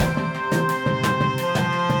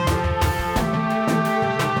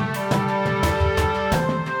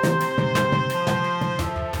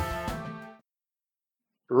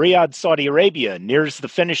Riyadh, Saudi Arabia nears the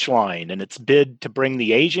finish line in its bid to bring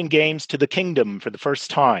the Asian Games to the kingdom for the first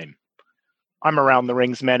time. I'm Around the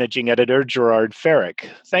Ring's managing editor, Gerard Farrick.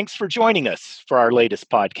 Thanks for joining us for our latest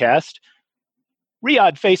podcast.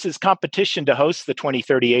 Riyadh faces competition to host the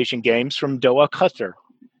 2030 Asian Games from Doha, Qatar.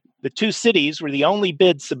 The two cities were the only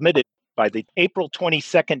bids submitted by the April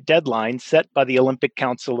 22nd deadline set by the Olympic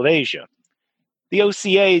Council of Asia. The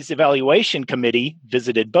OCA's evaluation committee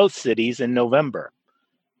visited both cities in November.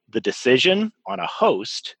 The decision on a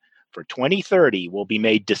host for 2030 will be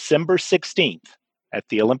made December 16th at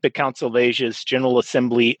the Olympic Council of Asia's General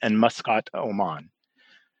Assembly in Muscat, Oman.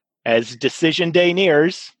 As decision day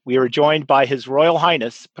nears, we are joined by His Royal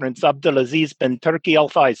Highness Prince Abdulaziz bin Turki Al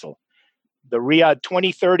Faisal, the Riyadh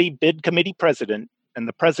 2030 Bid Committee President and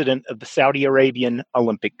the President of the Saudi Arabian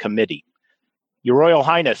Olympic Committee. Your Royal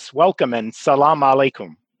Highness, welcome and salam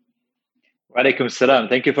alaikum. Wa alaikum salam.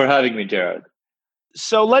 Thank you for having me, Gerard.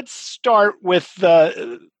 So let's start with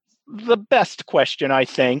the best question, I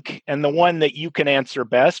think, and the one that you can answer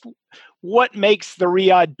best. What makes the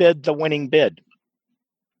Riyadh bid the winning bid?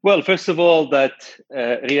 Well, first of all, that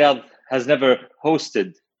Riyadh has never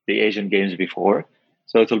hosted the Asian Games before.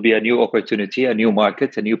 So it will be a new opportunity, a new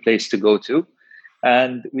market, a new place to go to.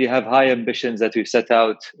 And we have high ambitions that we've set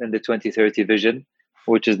out in the 2030 vision,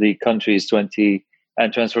 which is the country's 20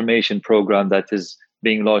 and transformation program that is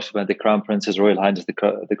being launched by the Crown Prince, His Royal Highness, the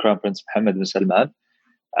Crown Prince Mohammed bin Salman.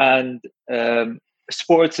 And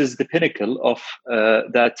sports is the pinnacle of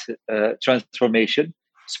that transformation.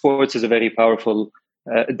 Sports is a very powerful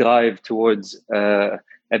drive towards a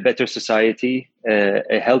better society,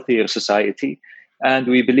 a healthier society. And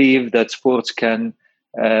we believe that sports can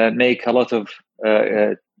make a lot of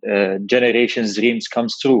generations' dreams come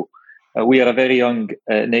true. We are a very young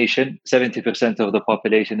nation. 70% of the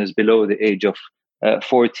population is below the age of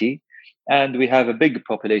 40. And we have a big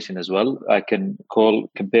population as well. I can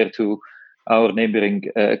compared to our neighboring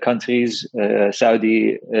countries,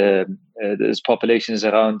 Saudi, this population is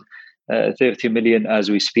around 30 million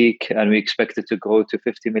as we speak, and we expect it to grow to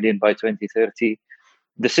 50 million by 2030.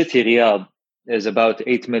 The city Riyadh is about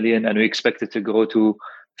 8 million, and we expect it to grow to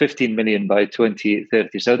 15 million by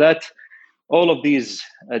 2030. So that all of these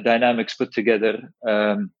dynamics put together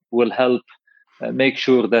will help make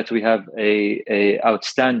sure that we have a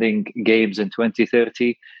outstanding games in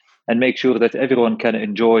 2030 and make sure that everyone can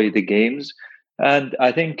enjoy the games. And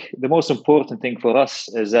I think the most important thing for us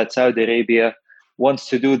is that Saudi Arabia wants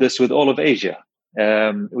to do this with all of Asia.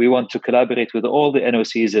 We want to collaborate with all the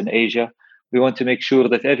NOCs in Asia. We want to make sure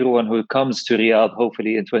that everyone who comes to Riyadh,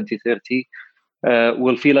 hopefully in 2030,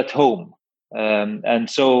 will feel at home. And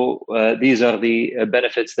so these are the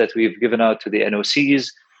benefits that we've given out to the NOCs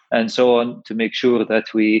and so on to make sure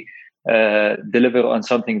that we deliver on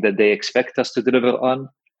something that they expect us to deliver on,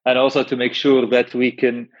 and also to make sure that we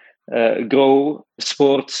can grow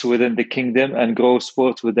sports within the kingdom and grow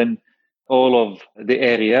sports within all of the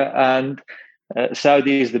area. And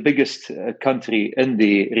Saudi is the biggest country in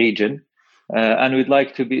the region, and we'd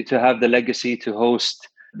like to have the legacy to host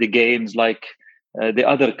the games like the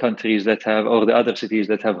other countries that have, or the other cities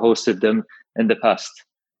that have hosted them in the past.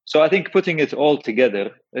 So I think putting it all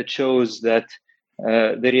together, it shows that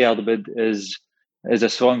the Riyadh bid is a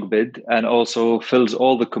strong bid and also fills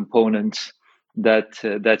all the components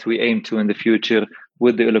that we aim to in the future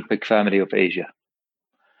with the Olympic family of Asia.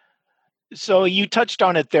 So you touched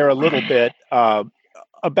on it there a little bit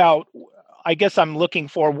about, I guess I'm looking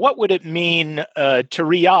for, what would it mean to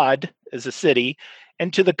Riyadh as a city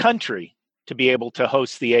and to the country to be able to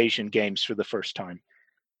host the Asian Games for the first time?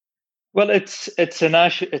 Well, it's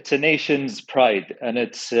a nation's pride, and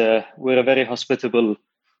we're a very hospitable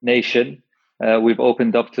nation. We've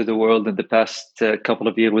opened up to the world in the past couple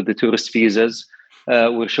of years with the tourist visas.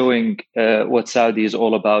 We're showing what Saudi is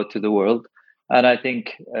all about to the world. And I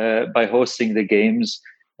think by hosting the games,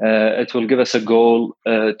 it will give us a goal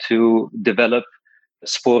to develop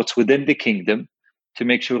sports within the kingdom, to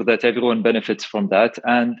make sure that everyone benefits from that,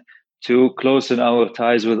 and to close our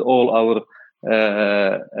ties with all our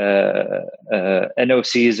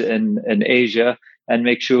NOCs in Asia, and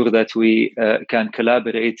make sure that we can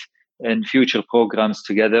collaborate in future programs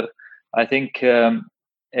together. I think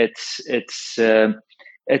it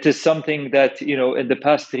is something that, in the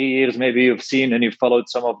past 3 years, maybe you've seen and you've followed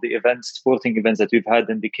some of the sporting events that we've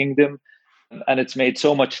had in the kingdom, and it's made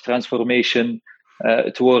so much transformation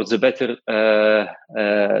towards a better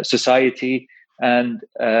society. And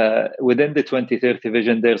within the 2030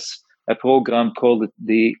 vision, there's a program called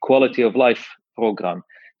the Quality of Life program.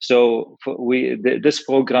 So this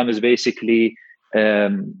program is basically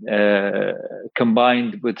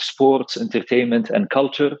combined with sports, entertainment, and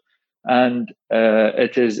culture. And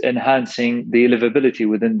it is enhancing the livability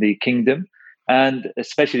within the kingdom, and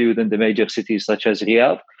especially within the major cities such as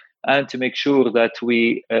Riyadh. And to make sure that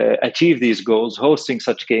we achieve these goals, hosting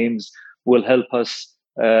such games will help us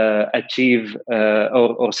achieve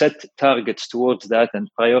or set targets towards that and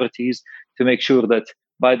priorities to make sure that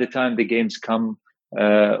by the time the games come,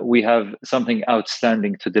 we have something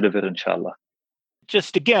outstanding to deliver, inshallah.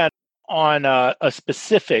 Just again, on a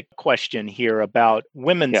specific question here about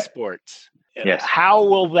women's sports. Yes. How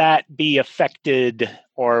will that be affected,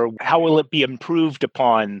 or how will it be improved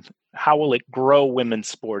upon? How will it grow women's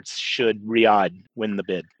sports should Riyadh win the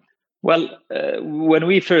bid? Well, when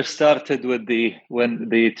we first started when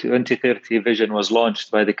the 2030 vision was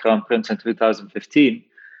launched by the Crown Prince in 2015,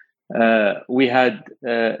 we had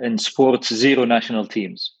in sports 0 national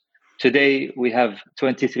teams. Today, we have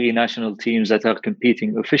 23 national teams that are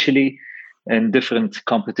competing officially in different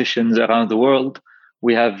competitions around the world.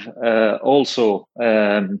 We have also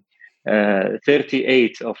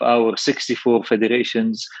 38 of our 64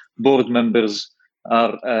 federations board members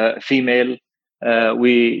are female.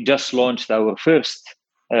 We just launched our first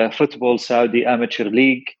football Saudi amateur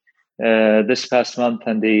league this past month,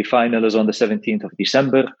 and the final is on the 17th of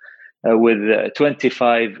December, with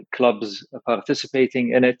 25 clubs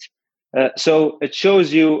participating in it. So it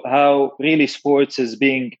shows you how really sports is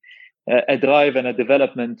being a drive and a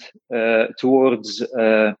development towards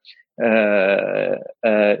the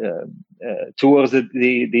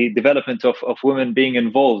development of women being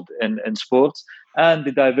involved in sports, and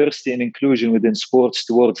the diversity and inclusion within sports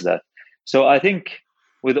towards that. So I think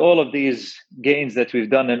with all of these gains that we've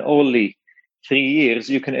done in only 3 years,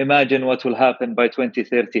 you can imagine what will happen by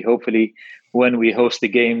 2030, hopefully, when we host the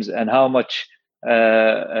games, and how much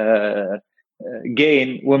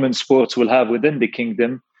gain women's sports will have within the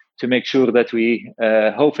kingdom, to make sure that we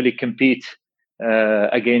hopefully compete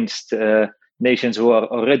against nations who are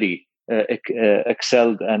already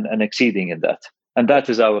excelled and exceeding in that. And that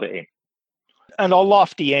is our aim. And a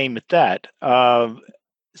lofty aim at that.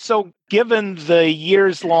 So given the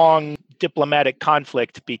years-long diplomatic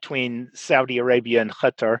conflict between Saudi Arabia and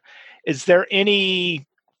Qatar, is there any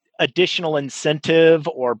additional incentive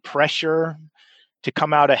or pressure to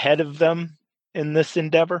come out ahead of them in this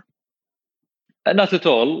endeavor? Not at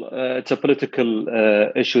all. It's a political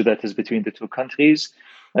issue that is between the two countries.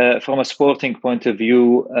 From a sporting point of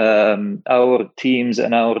view, our teams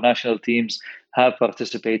and our national teams have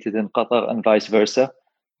participated in Qatar and vice versa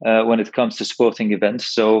when it comes to sporting events.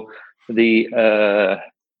 So the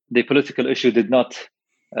political issue did not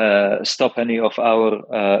stop any of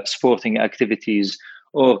our sporting activities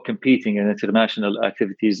or competing in international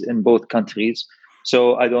activities in both countries.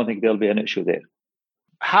 So I don't think there'll be an issue there.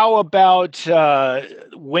 How about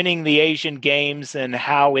winning the Asian Games, and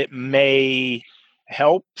how it may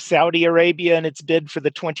help Saudi Arabia in its bid for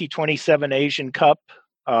the 2027 Asian Cup?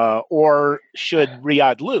 Or should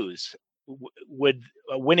Riyadh lose? Would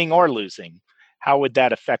winning or losing, how would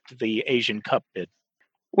that affect the Asian Cup bid?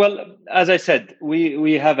 Well, as I said,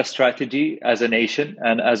 we have a strategy as a nation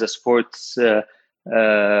and as a sports within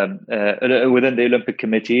the Olympic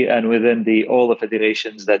Committee and within all the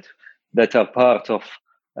federations that are part of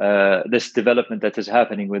this development that is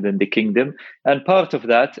happening within the kingdom. And part of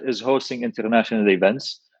that is hosting international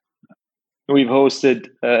events. We've hosted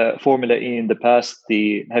Formula E in the past,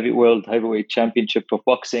 the World Heavyweight Championship of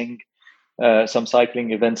Boxing, some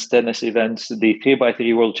cycling events, tennis events, the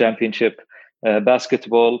 3x3 World Championship,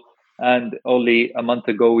 basketball. And only a month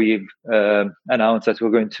ago, we've announced that we're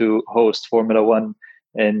going to host Formula One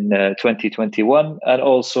in 2021. And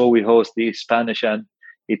also we host the Spanish and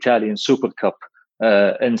Italian Super Cup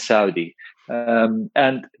in Saudi.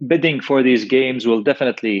 And bidding for these games will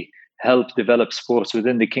definitely help develop sports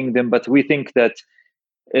within the kingdom. But we think that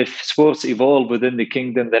if sports evolve within the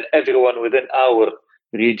kingdom, then everyone within our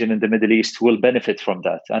region in the Middle East will benefit from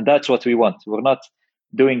that. And that's what we want. We're not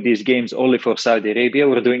doing these games only for Saudi Arabia.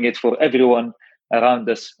 We're doing it for everyone around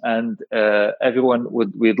us, and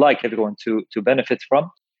we'd like everyone to benefit from.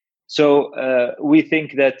 So we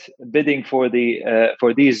think that bidding for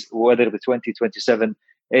these, whether the 2027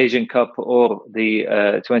 Asian Cup or the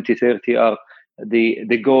 2030, are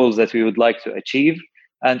the goals that we would like to achieve.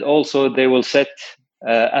 And also they will set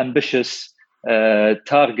ambitious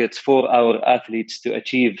targets for our athletes to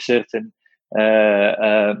achieve certain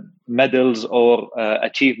medals or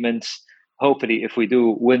achievements. Hopefully, if we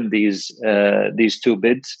do win these two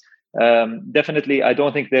bids, definitely I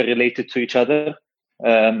don't think they're related to each other.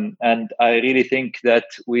 And I really think that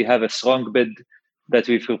we have a strong bid that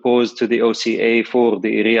we proposed to the OCA for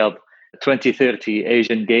the Riyadh 2030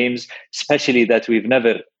 Asian Games, especially that we've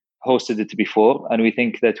never hosted it before, and we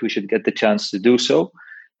think that we should get the chance to do so.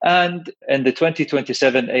 And in the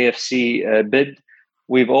 2027 AFC bid,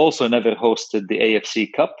 we've also never hosted the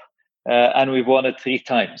AFC Cup, and we've won it 3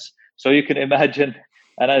 times. So you can imagine,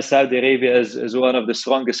 and as Saudi Arabia is one of the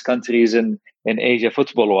strongest countries in Asia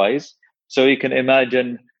football-wise, so you can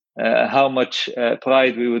imagine how much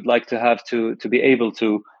pride we would like to have to be able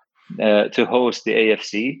to host the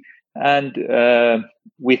AFC. And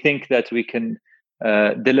we think that we can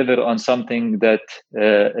deliver on something that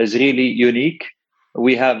is really unique.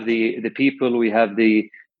 We have the people, we have the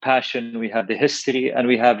passion, we have the history, and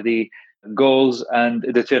we have the goals and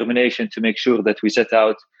determination to make sure that we set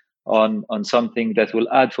out on something that will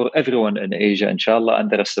add for everyone in Asia, inshallah, and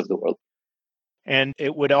the rest of the world. And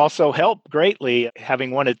it would also help greatly having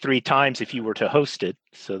won it 3 times if you were to host it.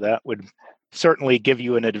 So that would certainly give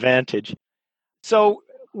you an advantage. So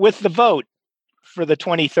with the vote for the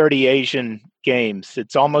 2030 Asian Games,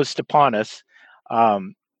 it's almost upon us.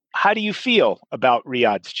 How do you feel about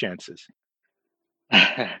Riyadh's chances?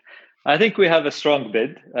 I think we have a strong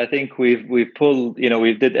bid. I think we've pulled,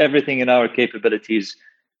 we did everything in our capabilities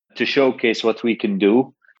to showcase what we can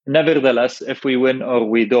do. Nevertheless, if we win or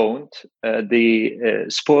we don't, the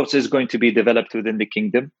sports is going to be developed within the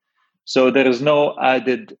kingdom. So there is no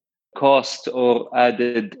added cost or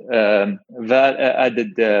added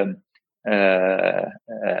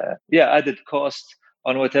cost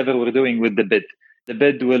on whatever we're doing with the bid. The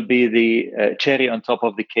bid will be the cherry on top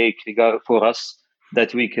of the cake for us,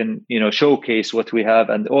 that we can, showcase what we have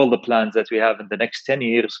and all the plans that we have in the next 10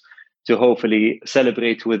 years to hopefully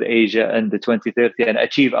celebrate with Asia and the 2030 and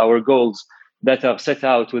achieve our goals that are set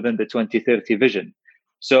out within the 2030 vision.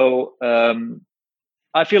 So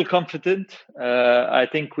I feel confident. I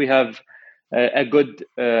think we have a good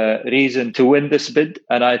reason to win this bid.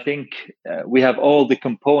 And I think we have all the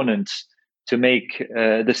components to make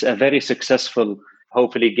this a very successful,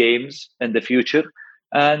 hopefully, games in the future.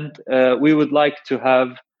 And we would like to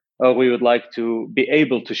be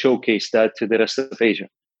able to showcase that to the rest of Asia.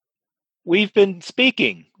 We've been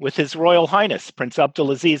speaking with His Royal Highness, Prince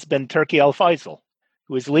Abdulaziz bin Turki Al Faisal,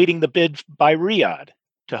 who is leading the bid by Riyadh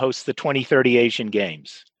to host the 2030 Asian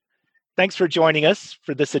Games. Thanks for joining us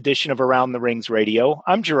for this edition of Around the Rings Radio.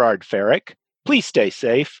 I'm Gerard Farrick. Please stay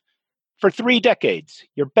safe. For 3 decades,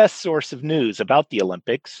 your best source of news about the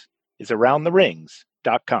Olympics is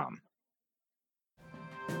AroundTheRings.com.